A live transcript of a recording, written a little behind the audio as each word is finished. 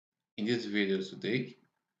In this video today,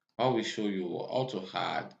 I will show you how to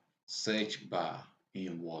add search bar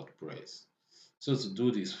in WordPress. So to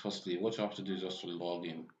do this, firstly, what you have to do is just to log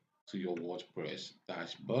in to your WordPress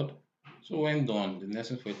dashboard. So when done, the next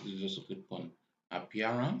thing for you to do is just to click on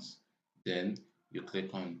Appearance, then you click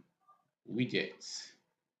on Widgets.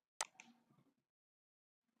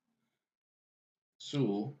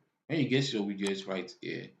 So when you get your widgets right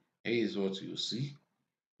here, here is what you see.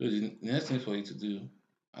 So the next thing for you to do,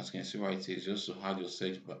 as you can see right here, is just to add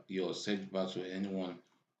your search bar to any one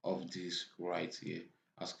of these right here.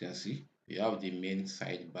 As you can see, you have the main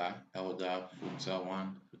sidebar, elder, footer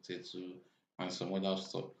one, footer two, and some other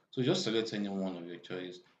stuff. So just select any one of your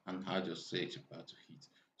choice and add your search bar to it.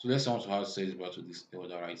 So let's say I want to add search bar to this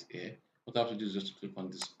elder right here. What I have to do is just to click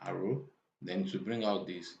on this arrow, then to bring out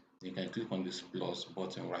this, you can click on this plus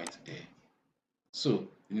button right here. So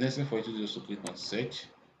the next thing for you to do is to click on search,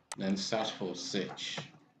 then search for search.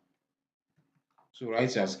 So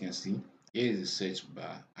right here, as you can see, here is the search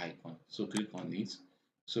bar icon. So click on it.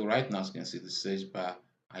 So right now, as you can see, the search bar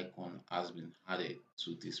icon has been added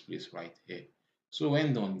to this place right here. So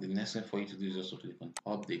when done, the next thing for you to do is just to click on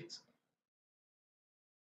update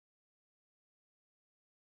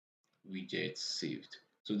widget saved.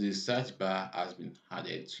 So the search bar has been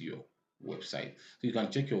added to your website. So you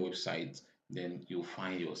can check your website, then you'll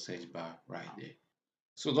find your search bar right there.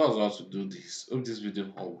 So that's how to do this. Hope this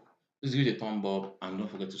video helped. Please give it a thumb up and don't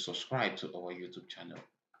forget to subscribe to our YouTube channel.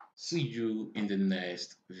 See you in the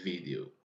next video.